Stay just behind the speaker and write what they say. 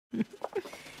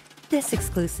This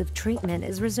exclusive treatment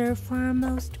is reserved for our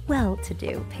most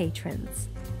well-to-do patrons.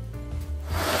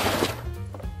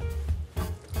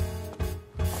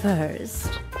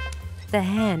 First, the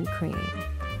hand cream.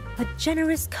 A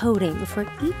generous coating for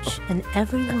each and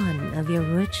every one of your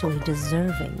richly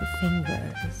deserving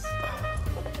fingers.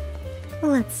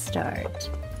 Let's start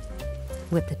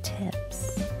with the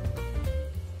tips.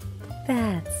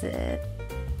 That's it.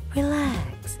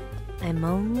 Relax. I'm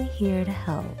only here to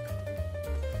help.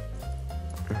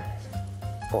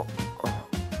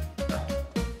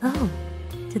 Oh,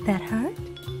 did that hurt?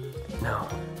 No.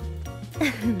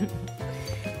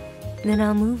 Then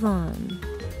I'll move on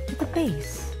to the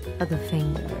base of the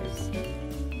fingers.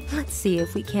 Let's see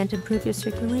if we can't improve your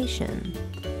circulation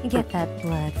and get that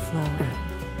blood flowing.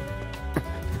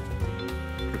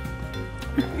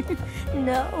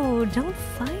 No, don't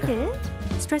fight it.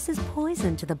 Stress is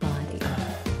poison to the body.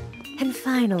 And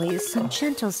finally, some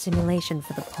gentle stimulation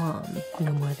for the palm.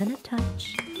 No more than a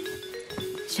touch.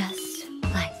 Just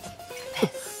like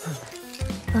this.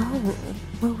 Oh,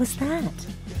 what was that?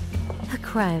 A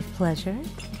cry of pleasure?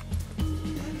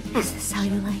 Is this how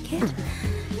you like it?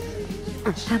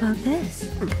 How about this?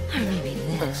 Or maybe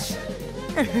this?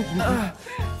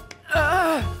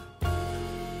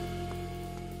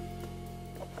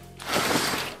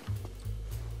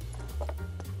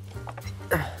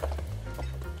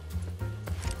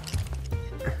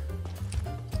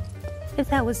 If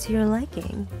that was to your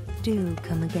liking, do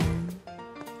come again.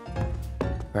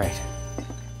 Right.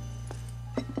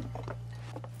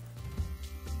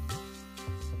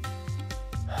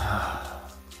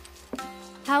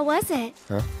 How was it?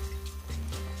 Huh?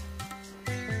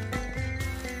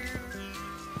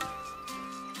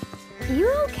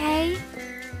 You okay?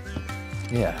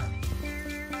 Yeah.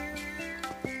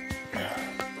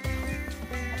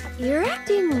 You're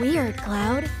acting weird,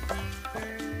 Cloud.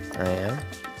 I am?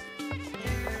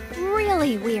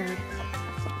 Really weird.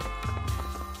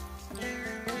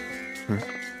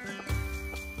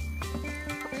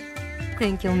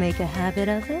 Think you'll make a habit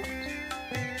of it?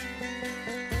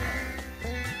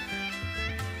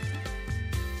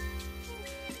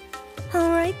 All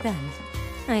right then.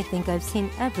 I think I've seen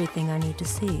everything I need to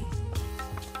see.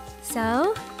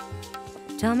 So?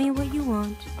 Tell me what you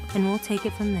want, and we'll take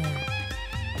it from there.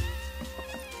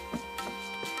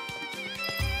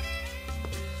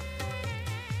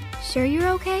 Sure you're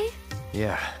okay?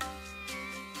 Yeah.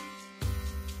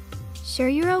 Sure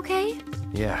you're okay?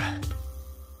 Yeah.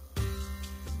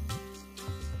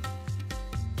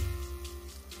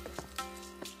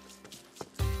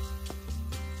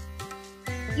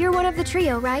 You're one of the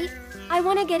trio, right? I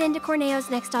want to get into Corneo's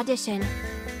next audition.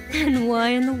 And why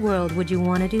in the world would you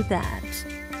want to do that?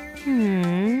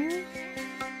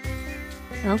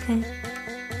 Okay.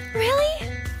 Really?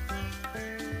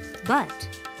 But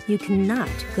you cannot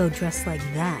go dressed like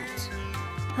that.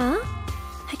 Huh?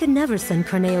 I could never send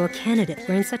Corneo a candidate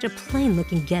wearing such a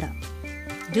plain-looking getup.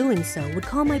 Doing so would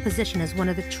call my position as one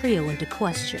of the trio into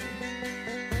question.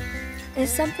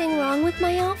 Is something wrong with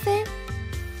my outfit?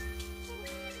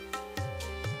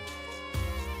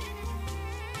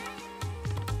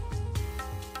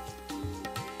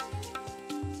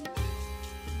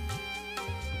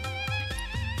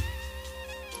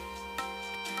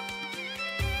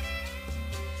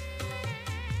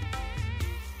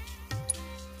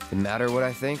 It matter what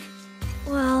I think?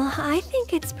 Well, I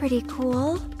think it's pretty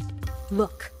cool.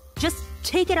 Look, just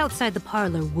take it outside the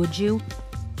parlor, would you?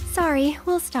 Sorry,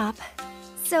 we'll stop.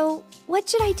 So, what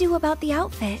should I do about the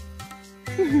outfit?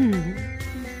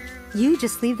 You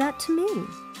just leave that to me.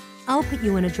 I'll put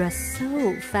you in a dress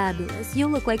so fabulous, you'll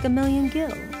look like a million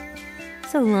gil.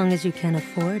 So long as you can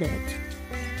afford it.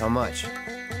 How much?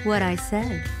 What I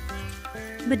said.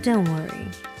 But don't worry.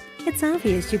 It's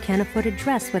obvious you can't afford a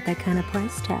dress with that kind of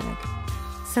price tag.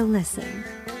 So listen,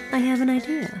 I have an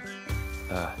idea.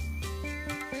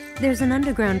 There's an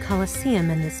underground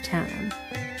coliseum in this town.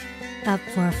 Up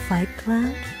for a fight,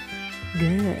 Cloud?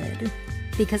 Good.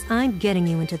 Because I'm getting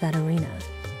you into that arena.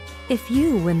 If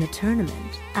you win the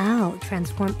tournament, I'll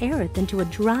transform Aerith into a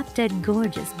drop-dead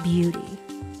gorgeous beauty.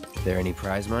 There any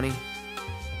prize money?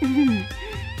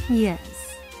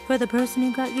 Yes, for the person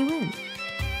who got you in.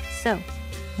 So,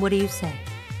 what do you say?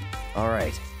 All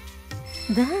right.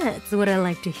 That's what I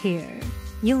like to hear.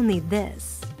 You'll need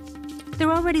this.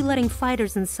 They're already letting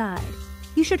fighters inside.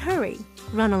 You should hurry.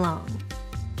 Run along.